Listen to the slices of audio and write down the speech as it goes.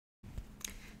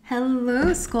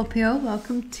Hello Scorpio,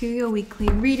 welcome to your weekly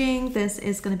reading. This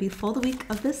is going to be for the week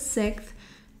of the 6th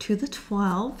to the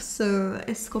 12th. So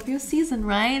it's Scorpio season,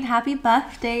 right? Happy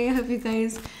birthday. I hope you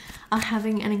guys are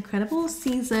having an incredible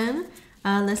season.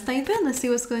 Let's dive in. Let's see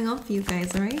what's going on for you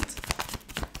guys, all right?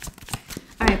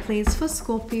 All right, please, for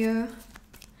Scorpio,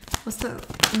 what's the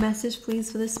message,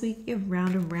 please, for this week? You're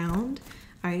round and round.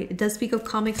 All right, it does speak of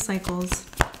karmic cycles.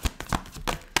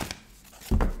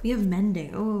 We have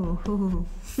mending. Oh.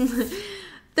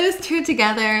 Those two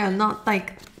together are not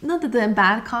that they're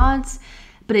bad cards,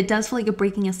 but it does feel like you're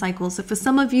breaking a cycle. So for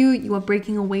some of you, you are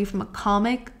breaking away from a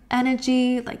karmic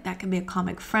energy. Like that can be a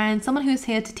karmic friend, someone who's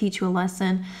here to teach you a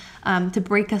lesson, to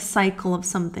break a cycle of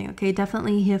something. Okay,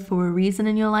 definitely here for a reason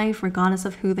in your life, regardless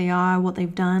of who they are, what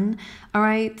they've done. All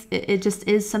right, it just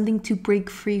is something to break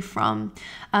free from.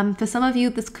 For some of you,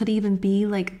 this could even be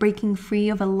like breaking free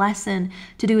of a lesson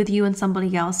to do with you and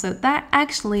somebody else. So that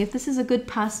actually, if this is a good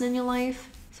person in your life,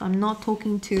 so I'm not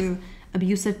talking to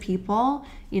abusive people,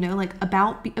 you know, like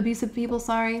about abusive people,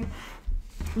 sorry.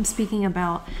 I'm speaking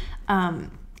about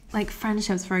like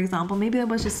friendships, for example. Maybe there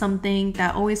was just something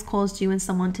that always caused you and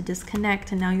someone to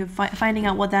disconnect, and now you're finding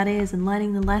out what that is and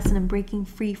learning the lesson and breaking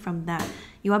free from that.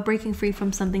 You are breaking free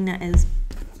from something that is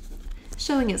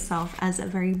showing itself as a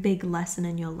very big lesson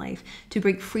in your life. To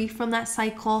break free from that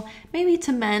cycle, maybe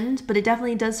to mend, but it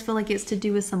definitely does feel like it's to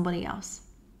do with somebody else.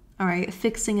 All right,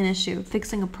 fixing an issue,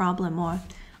 fixing a problem, or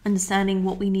understanding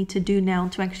what we need to do now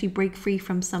to actually break free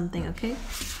from something, okay?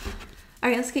 All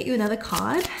right, let's get you another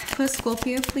card for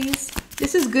Scorpio, please.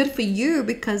 This is good for you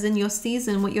because in your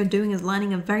season, what you're doing is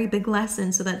learning a very big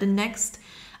lesson so that the next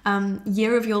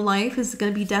year of your life is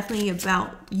going to be definitely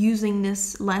about using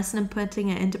this lesson and putting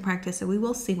it into practice. So we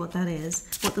will see what that is,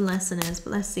 what the lesson is.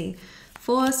 But let's see.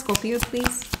 For Scorpio,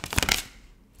 please.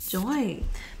 Joy.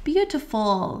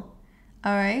 Beautiful.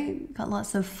 All right, got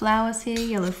lots of flowers here,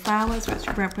 yellow flowers, which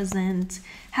represent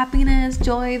happiness,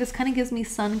 joy. This kind of gives me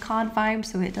sun card vibes,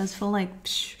 so it does feel like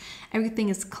everything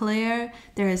is clear.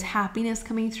 There is happiness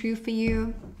coming through for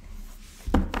you.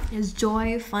 There's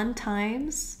joy, fun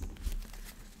times.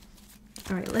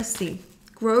 All right, let's see.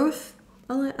 Growth,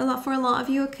 a lot for a lot of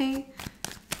you, okay?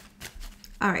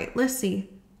 All right, let's see.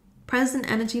 Present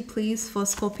energy, please, for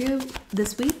Scorpio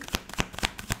this week.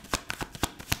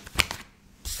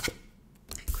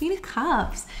 Queen of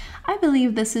Cups. I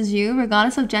believe this is you.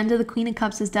 Regardless of gender, the Queen of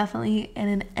Cups is definitely in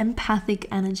an empathic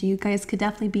energy. You guys could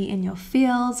definitely be in your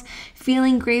feels,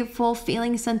 feeling grateful,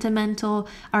 feeling sentimental.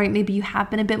 All right, maybe you have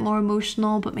been a bit more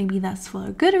emotional, but maybe that's for a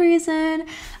good reason.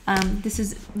 This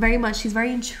is very much, she's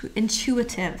very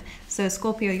intuitive. So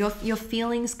Scorpio, your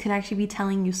feelings could actually be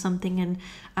telling you something,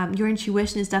 and your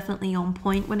intuition is definitely on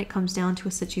point when it comes down to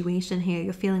a situation here.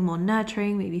 You're feeling more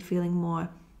nurturing, maybe feeling more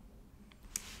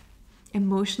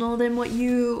emotional than what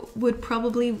you would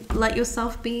probably let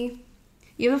yourself be.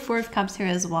 You have a Four of Cups here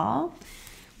as well,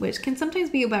 which can sometimes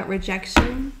be about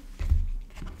rejection.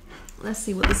 Let's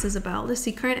see what this is about. Let's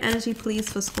see, current energy, please,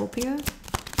 for Scorpio.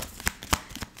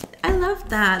 I love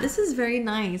that. This is very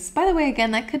nice. By the way,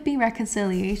 again, that could be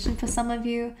reconciliation for some of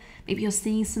you. Maybe you're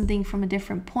seeing something from a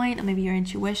different point, or maybe your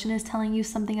intuition is telling you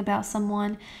something about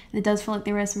someone. And it does feel like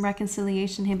there is some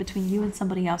reconciliation here between you and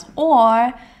somebody else,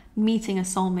 or meeting a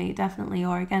soulmate, definitely,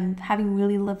 or again having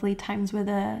really lovely times with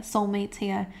a soulmate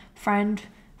here, friend,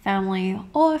 family,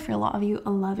 or for a lot of you,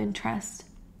 a love interest.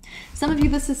 Some of you,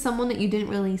 this is someone that you didn't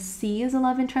really see as a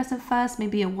love interest at first.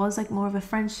 Maybe it was like more of a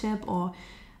friendship, or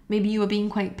maybe you were being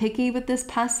quite picky with this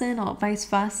person, or vice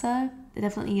versa. There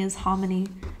definitely is harmony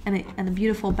and a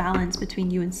beautiful balance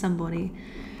between you and somebody.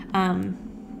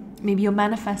 Maybe you're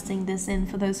manifesting this in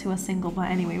for those who are single, but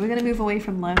anyway, we're going to move away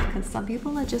from love because some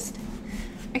people are just...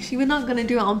 Actually, we're not going to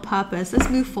do it on purpose. Let's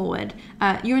move forward.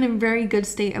 You're in a very good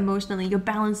state emotionally. You're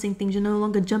balancing things. You're no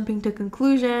longer jumping to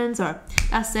conclusions or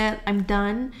that's it, I'm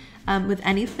done with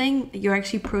anything. You're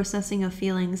actually processing your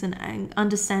feelings and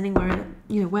understanding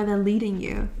where they're leading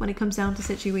you when it comes down to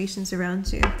situations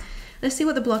around you. Let's see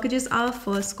what the blockages are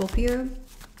for Scorpio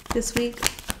this week.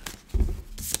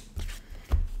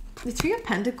 The Three of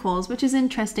Pentacles, which is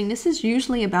interesting. This is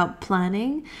usually about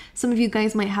planning. Some of you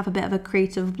guys might have a bit of a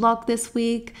creative block this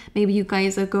week. Maybe you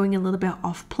guys are going a little bit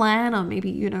off plan, or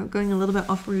maybe, going a little bit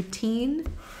off routine.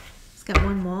 Let's get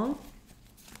one more.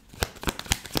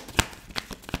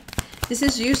 This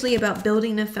is usually about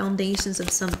building the foundations of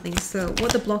something. So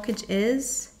what the blockage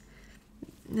is,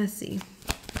 let's see.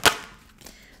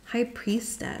 High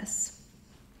Priestess.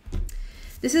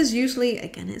 This is usually,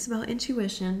 again, it's about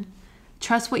intuition.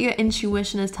 Trust what your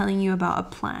intuition is telling you about a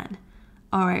plan.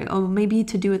 All right, or maybe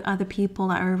to do with other people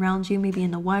that are around you, maybe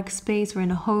in a workspace or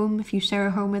in a home, if you share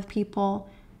a home with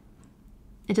people.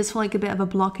 It does feel like a bit of a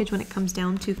blockage when it comes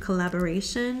down to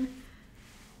collaboration.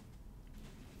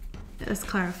 Let's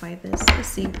clarify this. Let's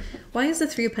see. Why is the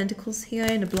Three of Pentacles here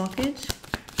in a blockage?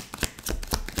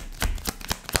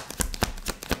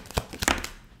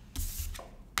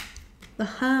 The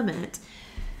Hermit.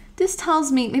 This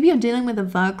tells me, maybe you're dealing with a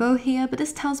Virgo here, but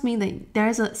this tells me that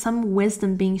there's some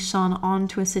wisdom being shone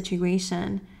onto a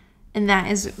situation. And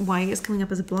that is why it's coming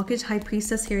up as a blockage. High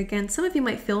Priestess here again. Some of you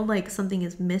might feel like something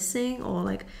is missing, or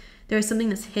like there's something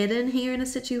that's hidden here in a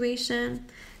situation.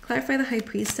 Clarify the High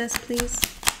Priestess, please.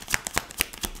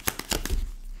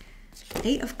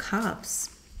 Eight of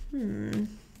Cups. Let's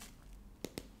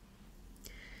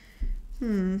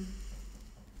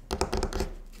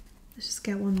just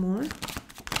get one more.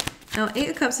 Now, Eight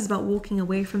of Cups is about walking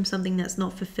away from something that's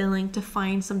not fulfilling to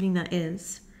find something that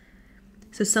is.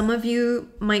 So some of you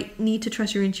might need to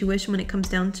trust your intuition when it comes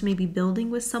down to maybe building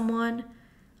with someone.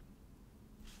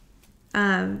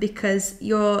 Because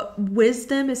your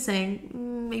wisdom is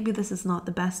saying, maybe this is not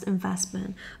the best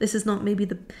investment. This is not maybe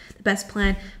the best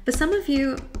plan. But some of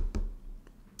you...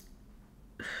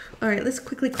 All right, let's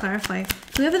quickly clarify.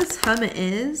 Whoever this Hermit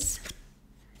is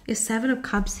Seven of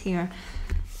Cups here.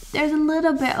 There's a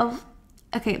little bit of...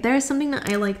 Okay, there is something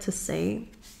that I like to say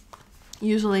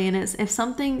usually, and it's if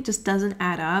something just doesn't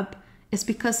add up, it's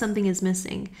because something is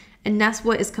missing. And that's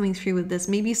what is coming through with this.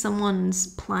 Maybe someone's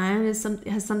plan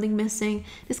has something missing.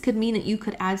 This could mean that you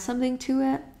could add something to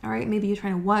it. All right, maybe you're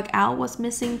trying to work out what's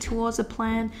missing towards a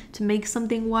plan to make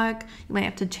something work. You might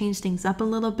have to change things up a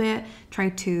little bit. Try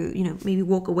to, you know, maybe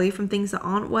walk away from things that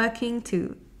aren't working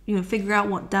to, you know, figure out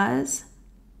what does.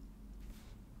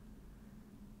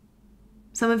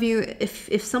 Some of you,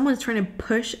 if someone's trying to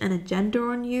push an agenda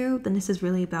on you, then this is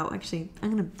really about, actually,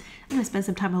 I'm gonna spend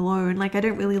some time alone. Like, I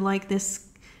don't really like this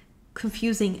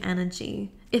confusing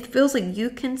energy. It feels like you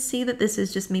can see that this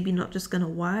is just maybe not just gonna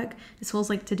work. This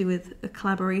feels like to do with a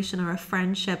collaboration or a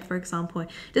friendship, for example. It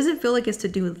doesn't feel like it's to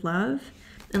do with love,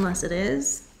 unless it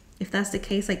is. If that's the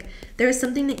case, like, there is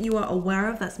something that you are aware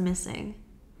of that's missing.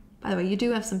 By the way, you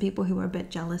do have some people who are a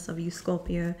bit jealous of you,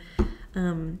 Scorpio.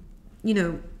 You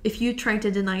know, if you try to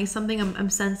deny something,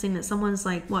 I'm sensing that someone's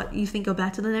like, what, you think you're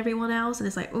better than everyone else? And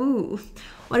it's like, ooh,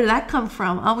 where did that come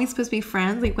from? Aren't we supposed to be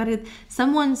friends? Like,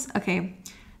 someone's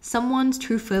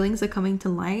true feelings are coming to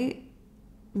light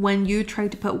when you try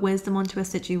to put wisdom onto a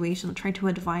situation or try to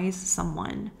advise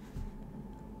someone.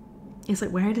 It's like,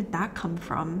 where did that come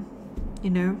from? You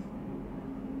know?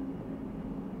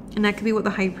 And that could be what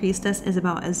the High Priestess is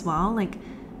about as well. Like,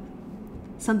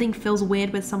 something feels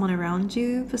weird with someone around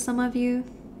you for some of you.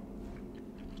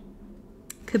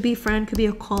 Could be a friend, could be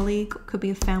a colleague, could be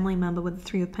a family member with the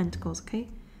Three of Pentacles, okay?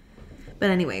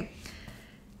 But anyway,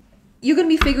 you're going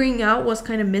to be figuring out what's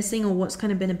kind of missing or what's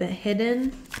kind of been a bit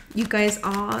hidden. You guys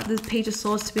are the Page of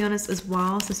Swords, to be honest, as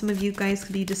well. So some of you guys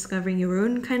could be discovering your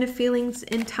own kind of feelings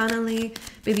internally.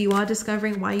 Maybe you are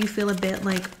discovering why you feel a bit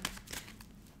like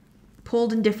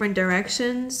pulled in different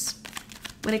directions.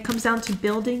 When it comes down to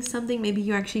building something, maybe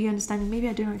you're actually understanding, maybe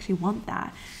I don't actually want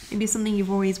that. Maybe it's something you've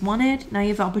always wanted. Now you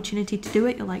have the opportunity to do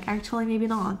it. You're like, actually, maybe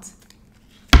not.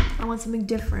 I want something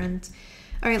different.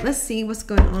 All right, let's see what's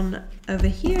going on over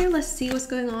here. Let's see what's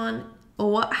going on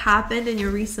or what happened in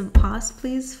your recent past,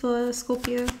 please, for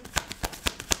Scorpio.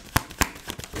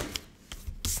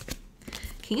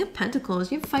 King of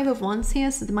Pentacles. You have Five of Wands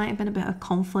here, so there might have been a bit of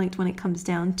conflict when it comes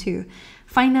down to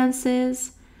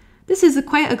finances. This is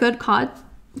quite a good card.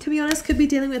 To be honest, could be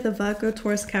dealing with a Virgo,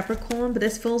 Taurus, Capricorn, but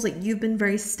this feels like you've been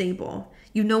very stable.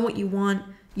 You know what you want.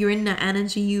 You're in that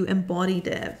energy. You embodied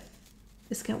it.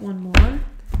 Let's get one more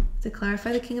to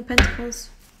clarify the King of Pentacles.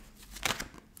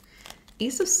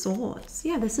 Ace of Swords.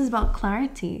 Yeah, this is about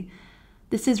clarity.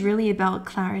 This is really about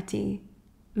clarity.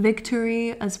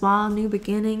 Victory as well, new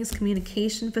beginnings,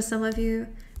 communication for some of you.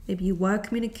 Maybe you were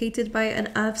communicated by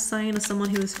an earth sign or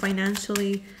someone who is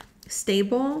financially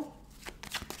stable.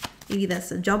 Maybe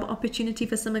that's a job opportunity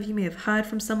for some of you. You may have heard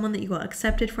from someone that you got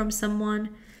accepted from someone.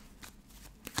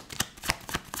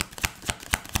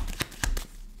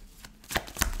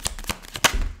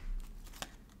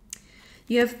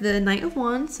 You have the Knight of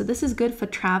Wands, so this is good for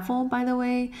travel, by the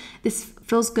way. This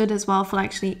feels good as well for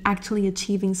actually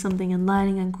achieving something and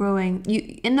learning and growing.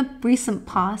 You, in the recent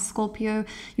past, Scorpio,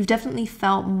 you've definitely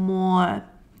felt more,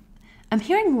 I'm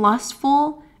hearing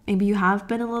lustful. Maybe you have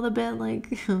been a little bit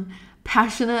like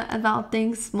passionate about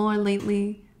things more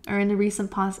lately, or in the recent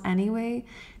past anyway.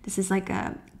 This is like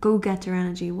a go-getter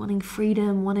energy, wanting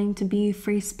freedom, wanting to be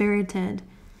free-spirited.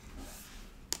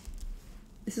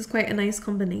 This is quite a nice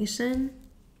combination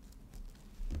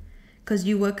because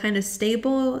you were kind of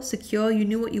stable, secure, you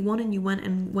knew what you wanted, and you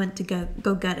went to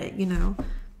go get it, you know.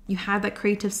 you have that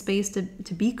creative space to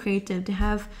be creative, to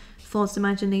have thoughts,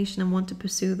 imagination, and want to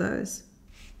pursue those.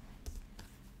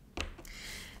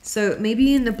 So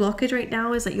maybe in the blockage right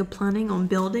now is that you're planning on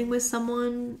building with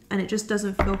someone and it just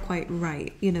doesn't feel quite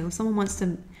right. You know, someone wants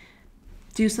to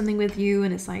do something with you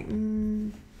and it's like,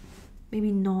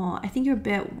 maybe not. I think you're a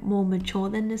bit more mature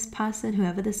than this person,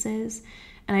 whoever this is.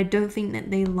 And I don't think that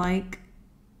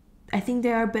I think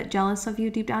they are a bit jealous of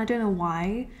you deep down. I don't know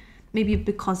why. Maybe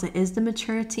because it is the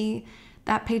maturity.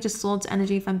 That Page of Swords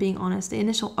energy, if I'm being honest, the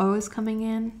initial O is coming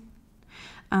in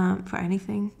for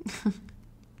anything.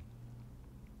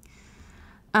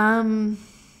 I'm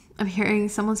hearing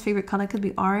someone's favorite color could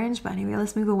be orange, but anyway,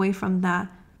 let's move away from that.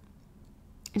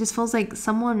 It just feels like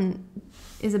someone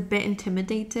is a bit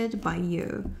intimidated by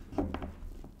you.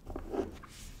 All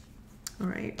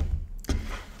right.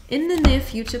 In the near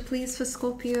future, please, for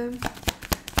Scorpio.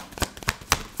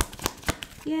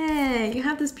 Yeah, you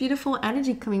have this beautiful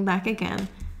energy coming back again.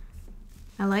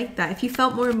 I like that. If you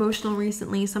felt more emotional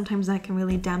recently, sometimes that can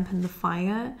really dampen the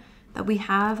fire that we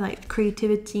have, like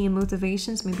creativity and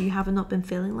motivations. Maybe you have not been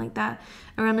feeling like that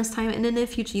around this time. And in the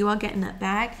future, you are getting that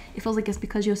back. It feels like it's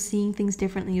because you're seeing things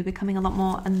differently. You're becoming a lot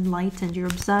more enlightened. You're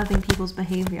observing people's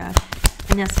behavior.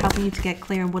 And that's helping you to get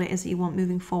clear on what it is that you want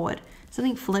moving forward.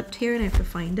 Something flipped here and I have to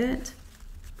find it.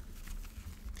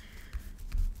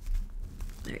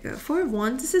 There you go. 4 of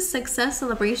Wands. This is success,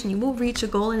 celebration. You will reach a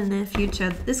goal in the near future.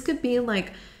 This could be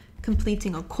like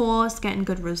completing a course, getting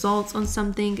good results on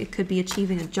something. It could be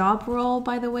achieving a job role,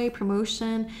 by the way,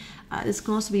 promotion. This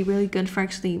can also be really good for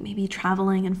actually maybe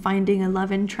traveling and finding a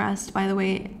love interest, by the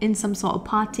way, in some sort of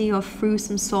party or through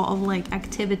some sort of like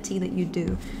activity that you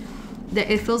do. That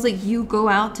it feels like you go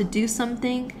out to do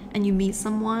something and you meet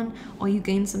someone or you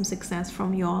gain some success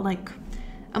from your, like,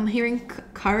 I'm hearing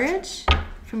courage,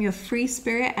 from your free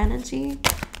spirit energy,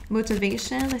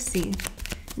 motivation. Let's see.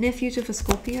 Near future for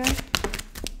Scorpio.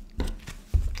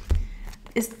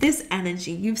 It's this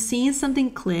energy. You've seen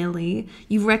something clearly.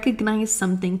 You've recognized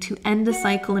something to end the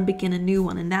cycle and begin a new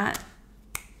one. And that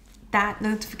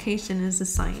notification is a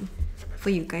sign for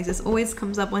you guys. This always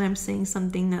comes up when I'm saying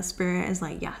something that spirit is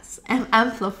like, yes, and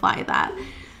amplify that.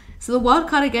 So the World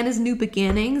card again is new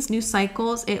beginnings, new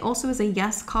cycles. It also is a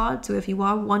yes card. So if you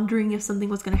are wondering if something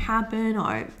was going to happen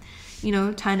or, you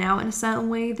know, turn out in a certain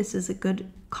way, this is a good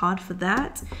card for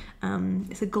that.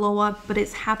 It's a glow up, but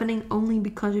it's happening only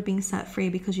because you're being set free,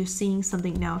 because you're seeing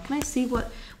something now. Can I see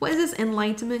what is this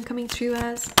enlightenment coming through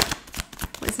as?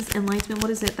 What is this enlightenment? What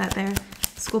is it that their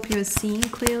Scorpio is seeing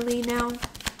clearly now?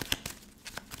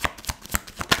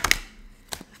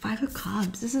 5 of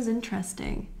Cups. This is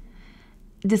interesting.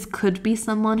 This could be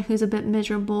someone who's a bit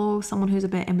miserable, someone who's a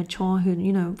bit immature, who,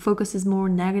 you know, focuses more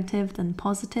on negative than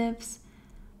positives.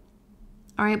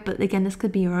 All right, but again, this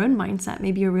could be your own mindset.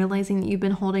 Maybe you're realizing that you've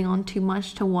been holding on too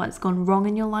much to what's gone wrong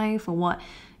in your life or what,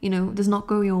 you know, does not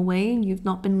go your way. And you've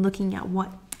not been looking at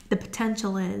what the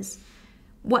potential is.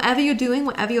 Whatever you're doing,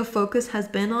 whatever your focus has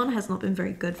been on has not been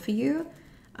very good for you.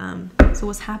 So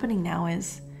what's happening now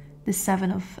is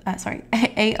the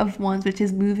 8 of Wands, which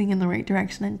is moving in the right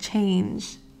direction and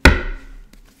change.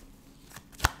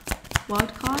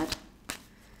 Wild card.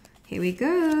 Here we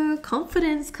go.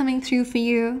 Confidence coming through for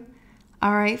you.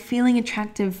 All right, feeling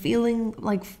attractive, feeling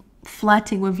like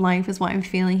flirting with life is what I'm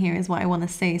feeling here, is what I want to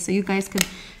say. So you guys could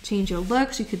change your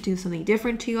looks. You could do something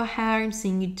different to your hair. I'm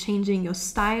seeing you changing your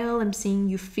style. I'm seeing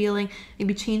you feeling,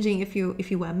 maybe changing if you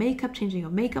wear makeup, changing your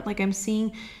makeup. Like I'm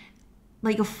seeing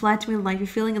like you're flirting with life. You're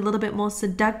feeling a little bit more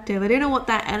seductive. I don't know what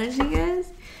that energy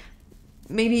is.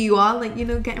 Maybe you are like, you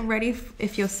know, getting ready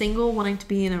if you're single, wanting to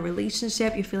be in a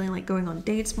relationship. You're feeling like going on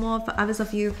dates more. For others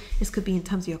of you, this could be in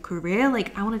terms of your career.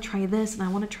 Like, I want to try this and I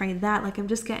want to try that. Like, I'm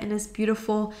just getting this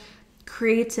beautiful,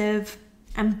 creative,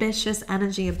 ambitious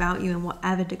energy about you in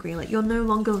whatever degree. Like, you're no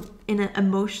longer in an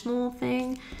emotional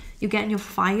thing. You're getting your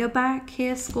fire back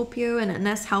here, Scorpio, and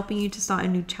that's helping you to start a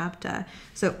new chapter.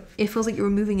 So it feels like you're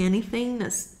removing anything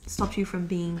that stops you from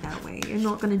being that way. You're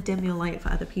not going to dim your light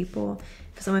for other people.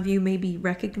 For some of you may be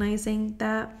recognizing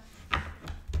that.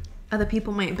 Other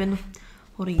people might have been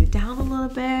holding you down a little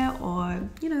bit, or,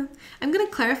 you know. I'm going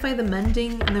to clarify the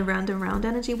mending and the round and round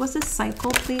energy. What's this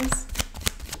cycle, please?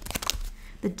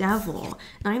 The Devil,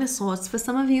 9 of Swords. For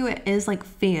some of you, it is like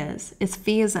fears. It's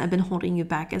fears that have been holding you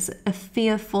back. It's a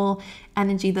fearful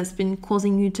energy that's been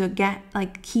causing you to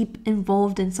keep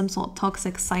involved in some sort of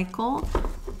toxic cycle.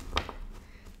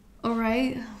 All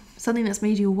right, something that's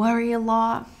made you worry a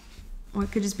lot, or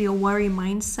it could just be a worry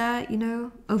mindset, you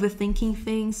know, overthinking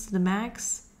things to the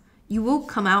max. You will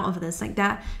come out of this. Like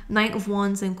that Knight of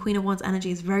Wands and Queen of Wands energy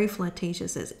is very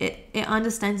flirtatious. It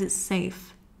understands it's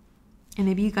safe. And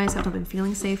maybe you guys have not been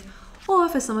feeling safe. Or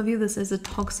for some of you, this is a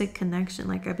toxic connection.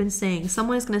 Like I've been saying,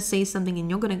 someone is going to say something and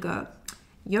you're going to go,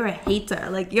 you're a hater.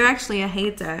 Like you're actually a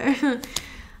hater.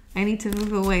 I need to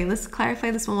move away. Let's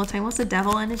clarify this one more time. What's the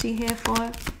devil energy here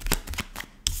for?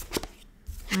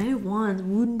 Knight of Wands,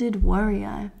 wounded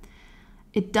warrior.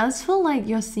 It does feel like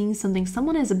you're seeing something.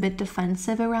 Someone is a bit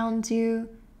defensive around you.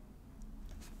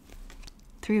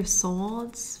 Three of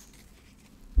Swords.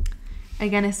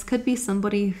 Again, this could be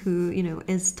somebody who, you know,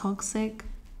 is toxic.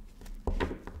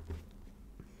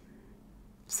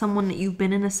 Someone that you've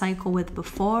been in a cycle with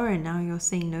before and now you're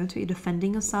saying no to, you're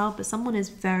defending yourself. But someone is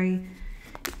very,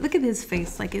 look at his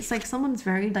face. Like it's like someone's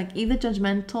very like either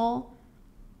judgmental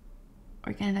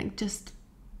or again like just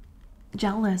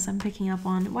jealous. I'm picking up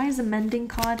on. Why is the mending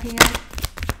card here?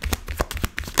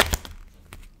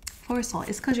 Four of Swords.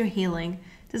 It's because you're healing.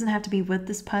 It doesn't have to be with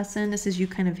this person. This is you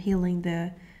kind of healing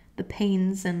the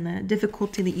pains and the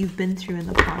difficulty that you've been through in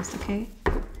the past, okay?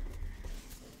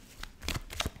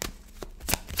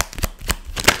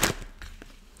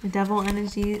 The devil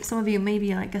energy. Some of you may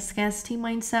be like a scarcity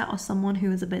mindset or someone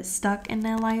who is a bit stuck in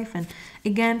their life. And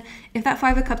again, if that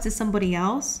Five of Cups is somebody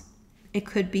else, it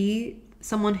could be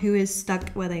someone who is stuck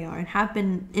where they are and have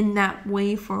been in that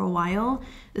way for a while.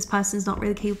 This person is not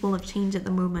really capable of change at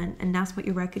the moment, and that's what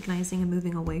you're recognizing and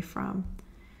moving away from.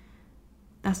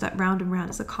 That's that round and round.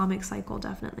 It's a karmic cycle,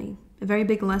 definitely. A very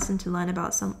big lesson to learn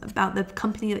about the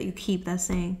company that you keep, they're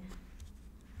saying.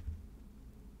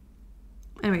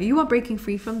 Anyway, you are breaking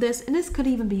free from this, and this could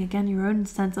even be, again, your own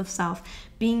sense of self.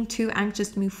 Being too anxious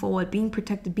to move forward, being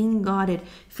protected, being guarded,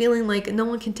 feeling like no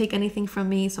one can take anything from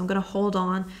me, so I'm going to hold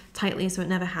on tightly so it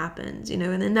never happens, you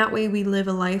know? And in that way, we live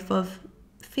a life of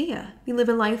fear. We live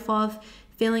a life of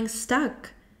feeling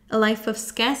stuck, a life of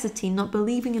scarcity, not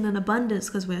believing in an abundance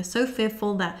because we're so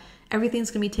fearful that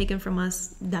everything's going to be taken from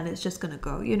us, that it's just going to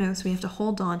go, you know? So we have to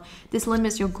hold on. This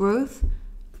limits your growth.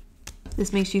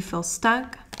 This makes you feel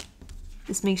stuck.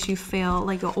 This makes you feel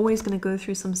like you're always going to go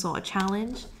through some sort of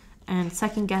challenge and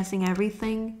second guessing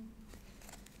everything.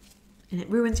 And it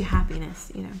ruins your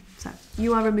happiness, you know. So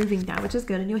you are removing that, which is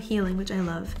good, and you're healing, which I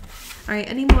love. All right,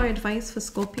 any more advice for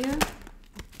Scorpio?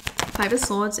 Five of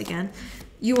Swords again.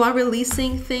 You are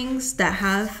releasing things that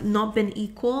have not been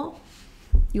equal.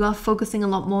 You are focusing a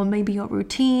lot more, maybe your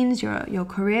routines, your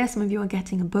career. Some of you are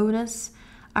getting a bonus.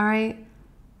 All right.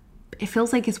 It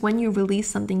feels like it's when you release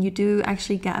something, you do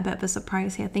actually get a bit of a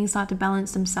surprise here. Things start to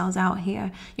balance themselves out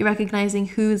here. You're recognizing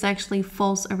who is actually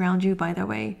false around you, by the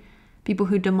way. People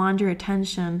who demand your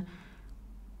attention,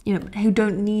 you know, who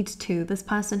don't need to. This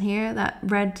person here, that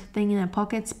red thing in their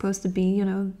pocket's supposed to be, you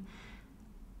know,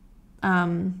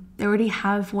 they already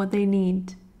have what they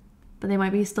need, but they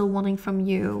might be still wanting from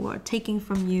you or taking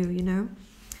from you, you know.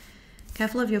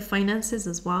 Careful of your finances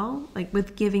as well, like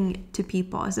with giving to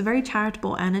people. It's a very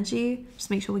charitable energy. Just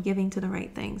make sure we're giving to the right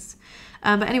things.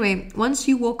 But anyway, once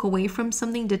you walk away from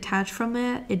something, detach from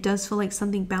it, it does feel like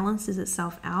something balances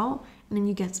itself out, and then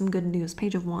you get some good news.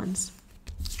 Page of Wands.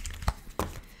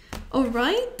 All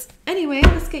right. Anyway,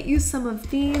 let's get you some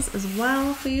of these as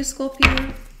well for you,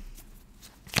 Scorpio.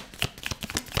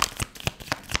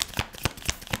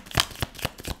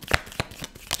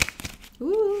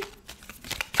 Ooh.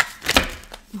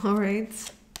 All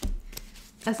right.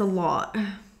 That's a lot.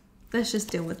 Let's just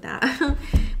deal with that.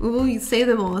 We will say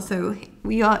them all. So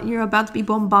you're about to be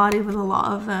bombarded with a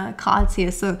lot of cards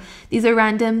here. So these are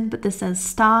random, but this says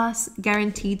stars,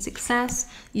 guaranteed success.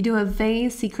 You do have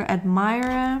vase, secret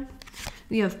admirer.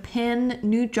 We have pin,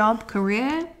 new job,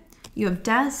 career. You have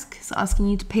desk, so asking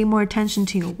you to pay more attention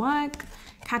to your work.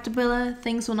 Caterpillar,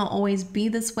 things will not always be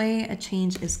this way. A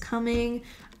change is coming.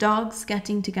 Dogs,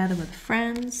 getting together with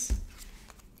friends.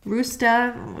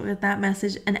 Rooster, with that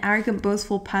message, an arrogant,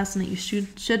 boastful person that you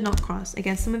should not cross.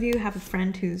 Again, some of you have a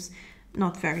friend who's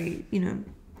not very, you know,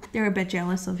 they're a bit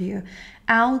jealous of you.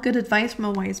 Owl, good advice from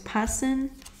a wise person.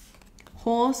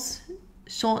 Horse,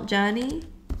 short journey.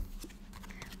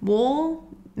 Wall,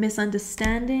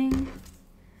 misunderstanding.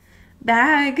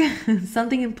 Bag,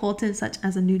 something important such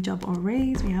as a new job or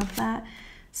raise. We have that.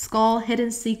 Skull,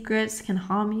 hidden secrets can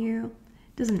harm you.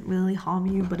 It doesn't really harm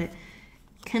you, but it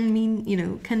can mean, you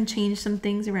know, can change some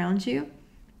things around you.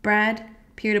 Bread,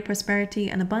 period of prosperity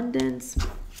and abundance.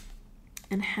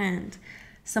 And hand,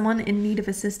 someone in need of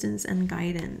assistance and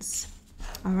guidance.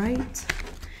 All right.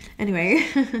 Anyway,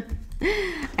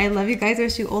 I love you guys. I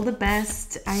wish you all the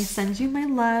best. I send you my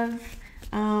love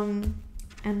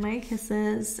and my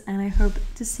kisses, and I hope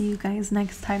to see you guys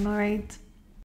next time. All right.